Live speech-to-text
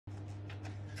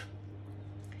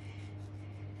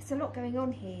there's a lot going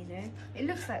on here, you know. It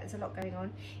looks like there's a lot going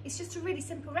on. It's just a really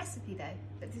simple recipe though,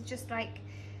 but it's just like,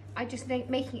 I just think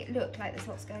making it look like there's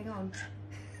lots going on.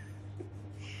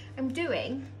 I'm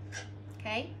doing,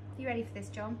 okay, you ready for this,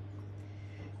 John?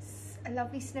 It's a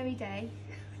lovely snowy day.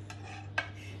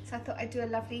 So I thought I'd do a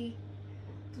lovely,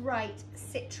 bright,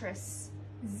 citrus,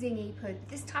 zingy pud.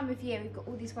 This time of year we've got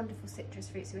all these wonderful citrus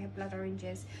fruits. So we have blood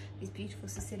oranges, these beautiful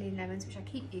Sicilian lemons, which I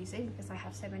keep using because I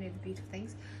have so many of the beautiful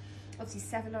things. Obviously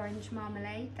Seville orange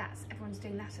marmalade, everyone's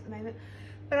doing that at the moment.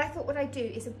 But I thought what I'd do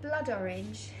is a blood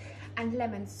orange and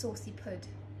lemon saucy pud.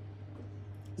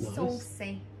 Nice.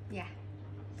 Saucy, yeah.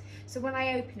 So when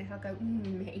I open it, I'll go,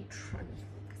 matron,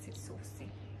 because it's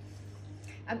saucy.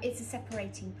 It's a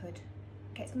separating pud.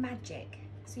 Okay, it's magic.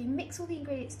 So you mix all the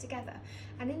ingredients together,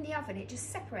 and in the oven it just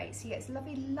separates. So you get this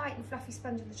lovely light and fluffy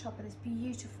sponge on the top, and this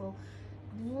beautiful,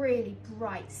 really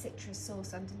bright citrus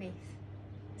sauce underneath.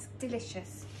 It's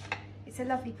delicious. It's a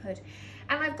lovely pud.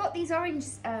 And I've got these orange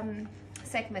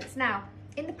segments. Now,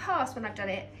 in the past when I've done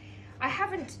it, I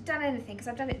haven't done anything because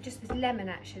I've done it just with lemon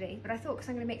actually, but I thought because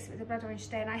I'm going to mix it with the blood orange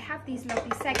today, and I have these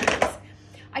lovely segments.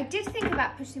 I did think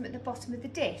about putting them at the bottom of the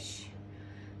dish,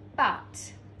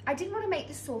 but I didn't want to make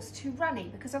the sauce too runny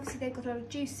because obviously they've got a lot of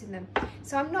juice in them.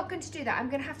 So I'm not going to do that. I'm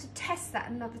going to have to test that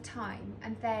another time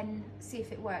and then see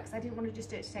if it works. I didn't want to just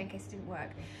do it today in case it didn't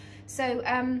work. So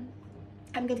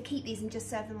I'm going to keep these and just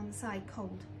serve them on the side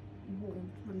cold, warm,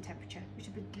 room temperature, which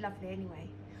would be lovely anyway.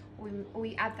 Or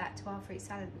we add that to our fruit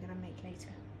salad we're going to make later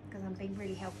because I'm being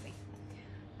really healthy.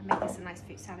 I make this a nice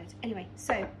fruit salad. Anyway,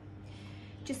 so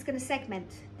just going to segment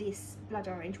this blood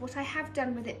orange. What I have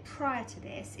done with it prior to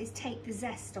this is take the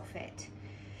zest off it.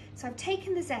 So I've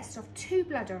taken the zest off 2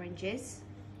 blood oranges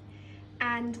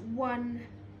and 1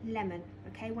 lemon,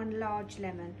 okay, 1 large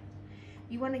lemon.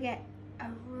 You want to get a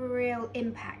real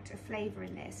impact of flavour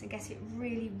in this and get it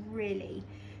really, really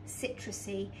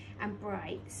citrusy and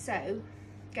bright. So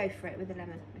go for it with the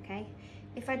lemon, okay?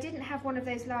 If I didn't have one of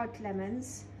those large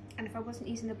lemons, and if I wasn't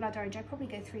using the blood orange, I'd probably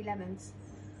go 3 lemons.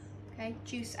 Okay,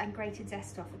 juice and grated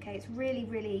zest off, okay? It's really,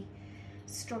 really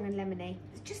strong and lemony.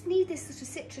 You just need this sort of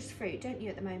citrus fruit, don't you,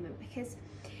 at the moment? Because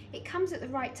it comes at the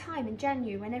right time in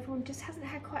January when everyone just hasn't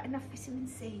had quite enough vitamin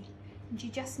C. And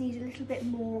you just need a little bit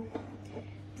more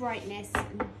brightness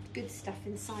and good stuff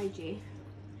inside you.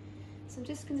 So I'm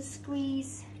just going to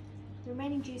squeeze the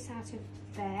remaining juice out of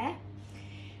there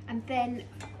and then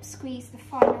squeeze the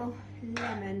final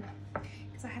lemon,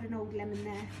 because I had an old lemon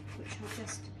there, which I'll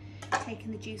just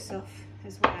taken the juice off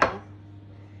as well.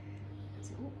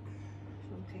 So,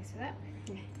 close to that.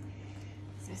 Yeah.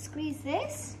 So squeeze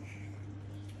this,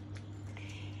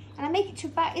 and I make it to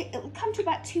about, it'll come to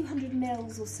about 200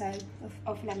 mils or so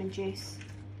of lemon juice.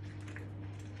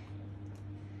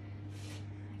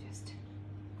 I just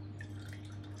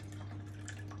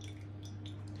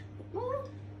more.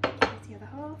 There's the other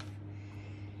half.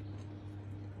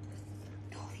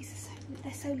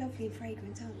 They're so lovely and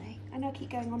fragrant, aren't they? I know I keep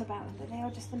going on about them, but they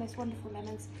are just the most wonderful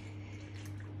lemons.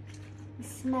 The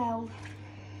smell,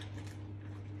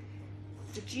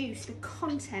 the juice, the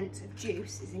content of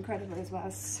juice is incredible as well.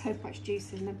 There's so much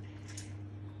juice in them.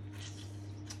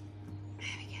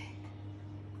 There we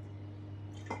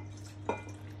go.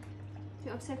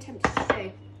 I'm so tempted to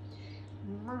do.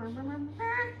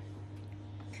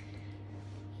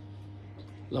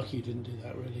 Lucky you didn't do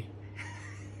that, really.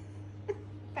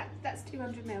 That's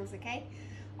 200 mils, okay,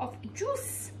 of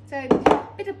juice. So a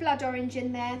bit of blood orange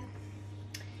in there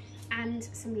and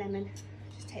some lemon.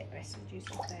 Just take the rest of the juice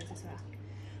off those as well.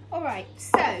 All right,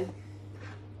 so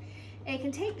you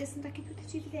can take this, and I can put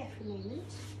it over there for a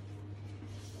moment.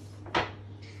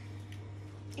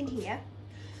 In here,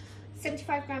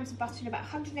 75 grams of butter and about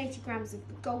 180 grams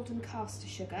of golden caster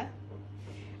sugar,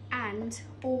 and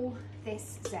all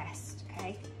this zest,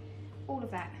 okay, all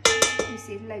of that. You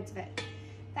see loads of it.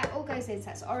 That all goes in, so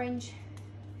that's orange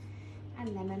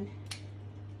and lemon.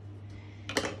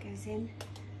 It goes in,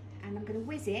 and I'm going to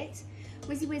whiz it,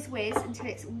 whizzy whiz whiz, until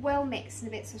it's well mixed and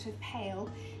a bit sort of pale.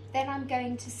 Then I'm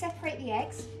going to separate the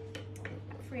eggs,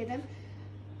 3 of them,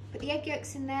 put the egg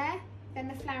yolks in there, then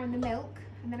the flour and the milk,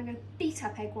 and then I'm going to beat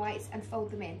up egg whites and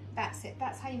fold them in. That's it,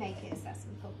 that's how you make it, it's that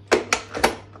simple.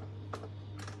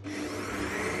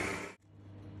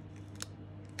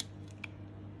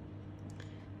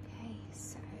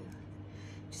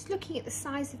 Looking at the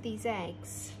size of these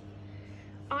eggs,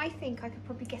 I think I could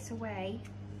probably get away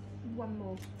with 1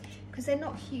 more because they're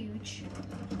not huge,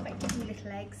 quite teeny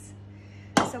little eggs.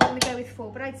 So I'm going to go with 4,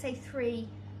 but I'd say 3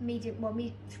 medium, well,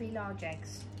 3 large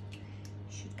eggs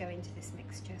should go into this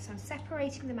mixture. So I'm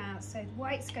separating them out. So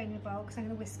whites going in a bowl because I'm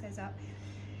going to whisk those up.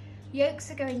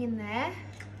 Yolks are going in there,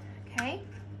 okay.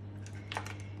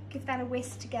 give that a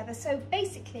whisk together. So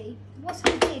basically, what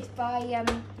I did by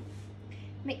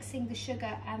mixing the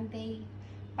sugar and the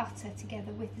butter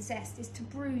together with the zest is to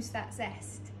bruise that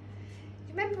zest.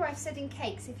 Remember I've said in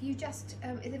cakes, if you just,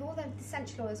 if all the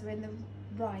essential oils are in the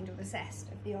rind or the zest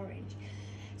of the orange,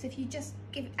 so if you just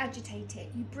agitate it,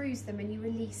 you bruise them and you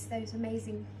release those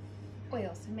amazing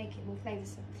oils and make it more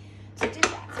flavoursome. So do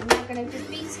that. So now I'm going to just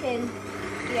beat in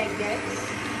the egg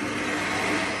yolks.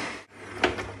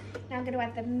 Now I'm going to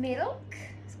add the milk.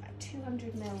 It's about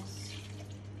 200 mils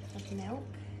of milk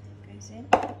goes in.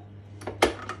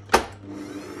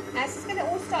 Now this is going to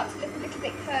all start to look a little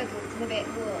bit curdled and a bit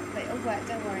warm, but it'll work,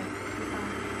 don't worry.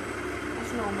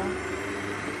 That's normal.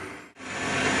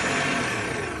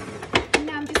 And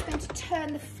now I'm just going to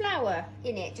turn the flour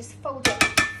in it, just fold it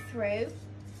through.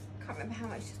 Can't remember how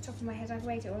much off the top of my head. I've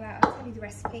weighed it all out. I'll tell you the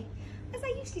recipe, as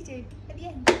I usually do at the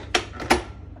end.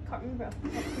 I can't remember.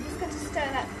 I'm just going to stir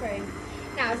that through.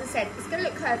 Now, as I said, it's going to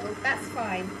look curdled. That's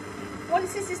fine.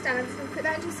 Once this is done, I'm just going to put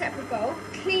that into a separate bowl,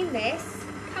 clean this,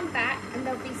 come back, and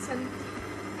there'll be some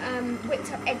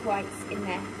whipped up egg whites in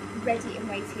there, ready and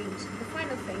waiting. The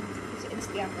final thing is to put it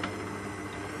into the oven.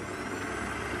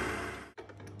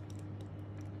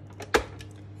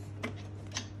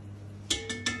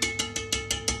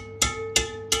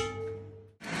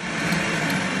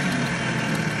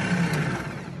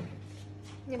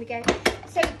 There we go.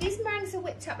 So these meringues are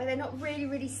whipped up, but they're not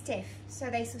really stiff. So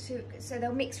they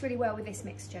they'll mix really well with this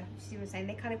mixture. You see what I'm saying?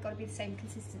 They kind of got to be the same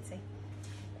consistency.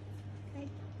 Okay.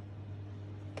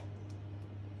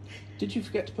 Did you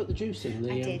forget to put the juice in?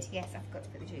 I did. Yes, I forgot to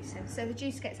put the juice in. So the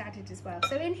juice gets added as well.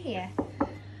 So in here,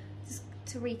 just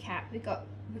to recap, we've got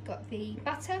the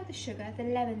butter, the sugar, the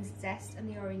lemon zest, and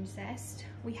the orange zest.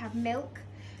 We have milk,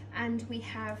 and we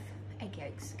have egg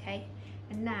yolks. Okay,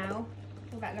 and now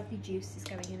all that lovely juice is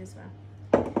going in as well.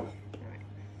 Alright.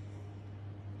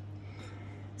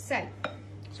 So.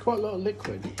 It's quite a lot of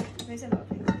liquid. There's a lot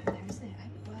of liquid in there, isn't it? I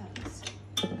hope it works.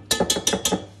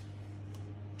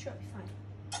 Sure, it'll be fine.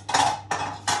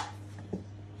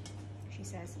 She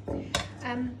says.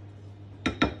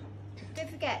 Don't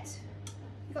forget,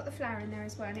 you've got the flour in there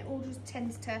as well, and it all just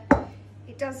tends to,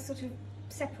 it does sort of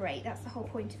separate. That's the whole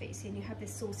point of it, you see, and you have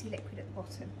this saucy liquid at the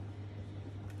bottom.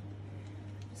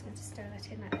 Going to stir that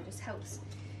in, that just helps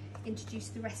introduce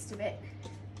the rest of it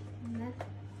in there.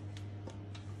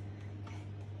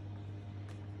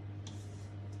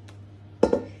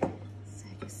 So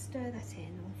just stir that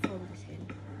in or fold it in.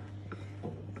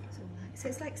 So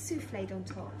it's like soufflé on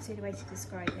top, it's the only way to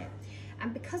describe it.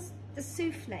 And because the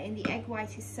soufflé and the egg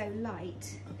white is so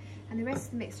light and the rest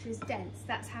of the mixture is dense,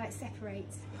 that's how it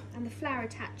separates, and the flour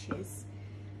attaches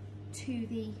to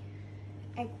the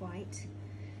egg white,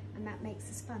 and that makes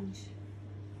a sponge.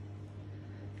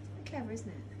 It's clever, isn't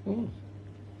it? Mm.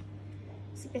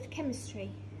 It's a bit of chemistry.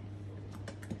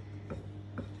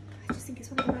 I just think it's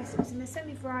one of the recipes, and there's so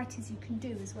many varieties you can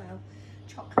do as well.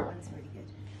 Chocolate one's really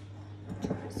good.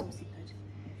 Chocolate saucy good.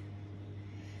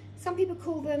 Some people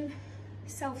call them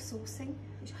self-saucing,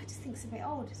 which I just think is a bit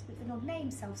odd. It's a bit of an odd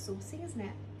name, self-saucing, isn't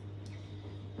it?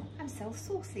 I'm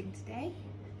self-saucing today.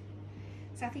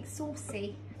 So I think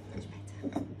saucy is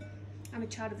better. I'm a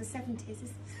child of the 70s.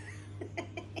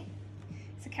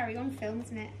 It's a Carry-On film,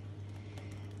 isn't it?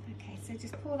 Okay, so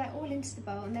just pour that all into the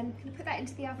bowl, and then I'm going to put that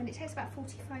into the oven. It takes about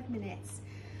 45 minutes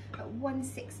at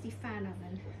 160 fan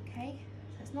oven. Okay,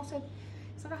 so it's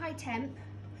not a high temp.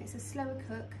 It's a slower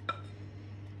cook.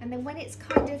 And then when it's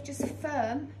kind of just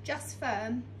firm,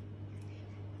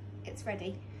 it's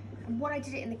ready. And what I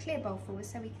did it in the clear bowl for was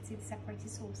so we could see the separated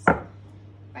sauce.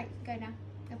 Right, go now.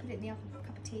 I'll put it in the oven for a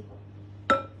cup of tea.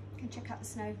 And check out the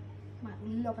snow. Might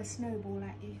lob a snowball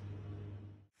at you.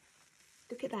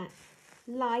 Look at that.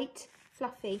 Light,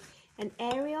 fluffy, and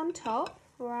airy on top,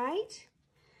 all right?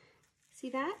 See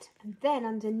that? And then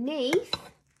underneath,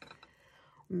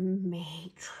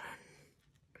 matron,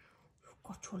 you've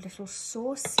got your little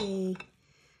saucy.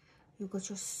 You've got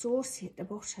your saucy at the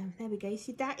bottom. There we go. You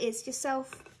see, that is your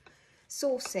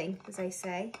self-saucing, as they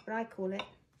say, but I call it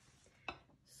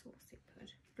saucy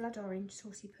pud. Blood orange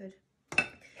saucy pud.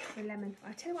 With lemon.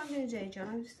 I'll tell you what I'm going to do,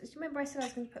 John. Remember I said I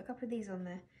was going to put a couple of these on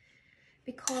there,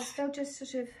 because they'll just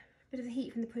sort of, a bit of the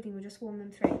heat from the pudding will just warm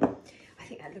them through. I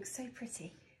think that looks so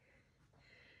pretty.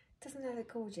 Doesn't that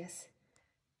look gorgeous?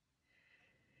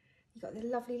 You've got the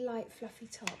lovely light fluffy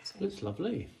top. So it's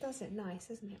lovely. Does it? Nice,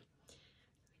 isn't it?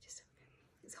 Just,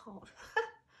 it's hot.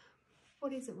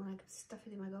 What is it when I stuff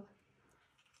it in my gob?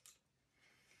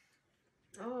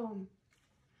 Oh.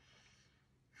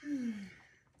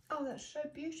 Oh, that's so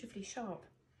beautifully sharp.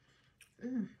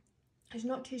 It's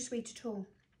not too sweet at all.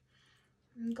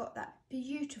 And got that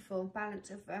beautiful balance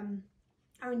of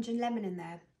orange and lemon in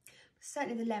there.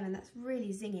 Certainly the lemon, that's really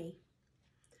zingy.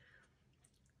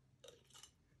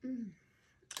 And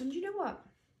you know what?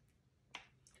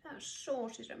 That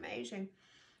sauce is amazing.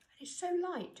 And it's so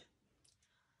light.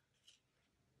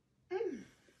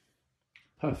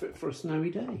 Perfect for a snowy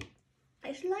day.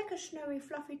 It's like a snowy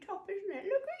fluffy top, isn't it?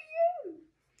 Look at you.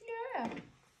 Yeah.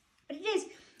 But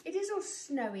it is all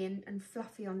snowy and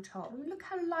fluffy on top. And look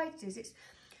how light it is. It's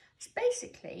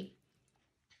basically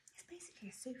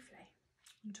a souffle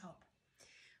on top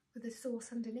with the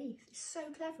sauce underneath. It's so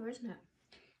clever, isn't it?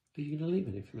 Are you going to leave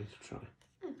any for me to try?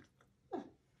 Oh,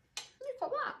 you've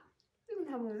got that. You can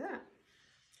have all of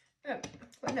that.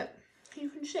 But look, you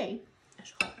can see,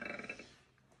 that's hot.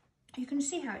 You can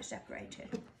see how it's separated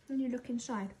when you look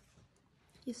inside.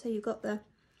 You see you've got the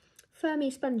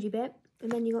firmy, spongy bit,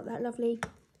 and then you've got that lovely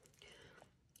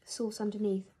sauce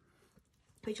underneath,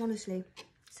 which honestly,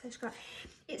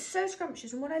 it's so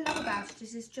scrumptious. And what I love about it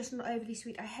is it's just not overly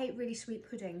sweet. I hate really sweet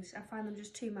puddings. I find them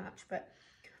just too much, but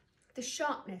the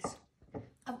sharpness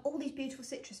of all these beautiful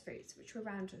citrus fruits, which were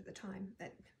around at the time,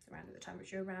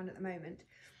 which are around at the moment,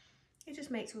 it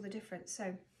just makes all the difference.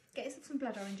 So get yourself some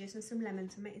blood oranges and some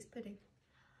lemons and make this pudding.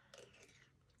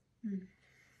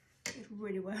 It's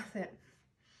really worth it.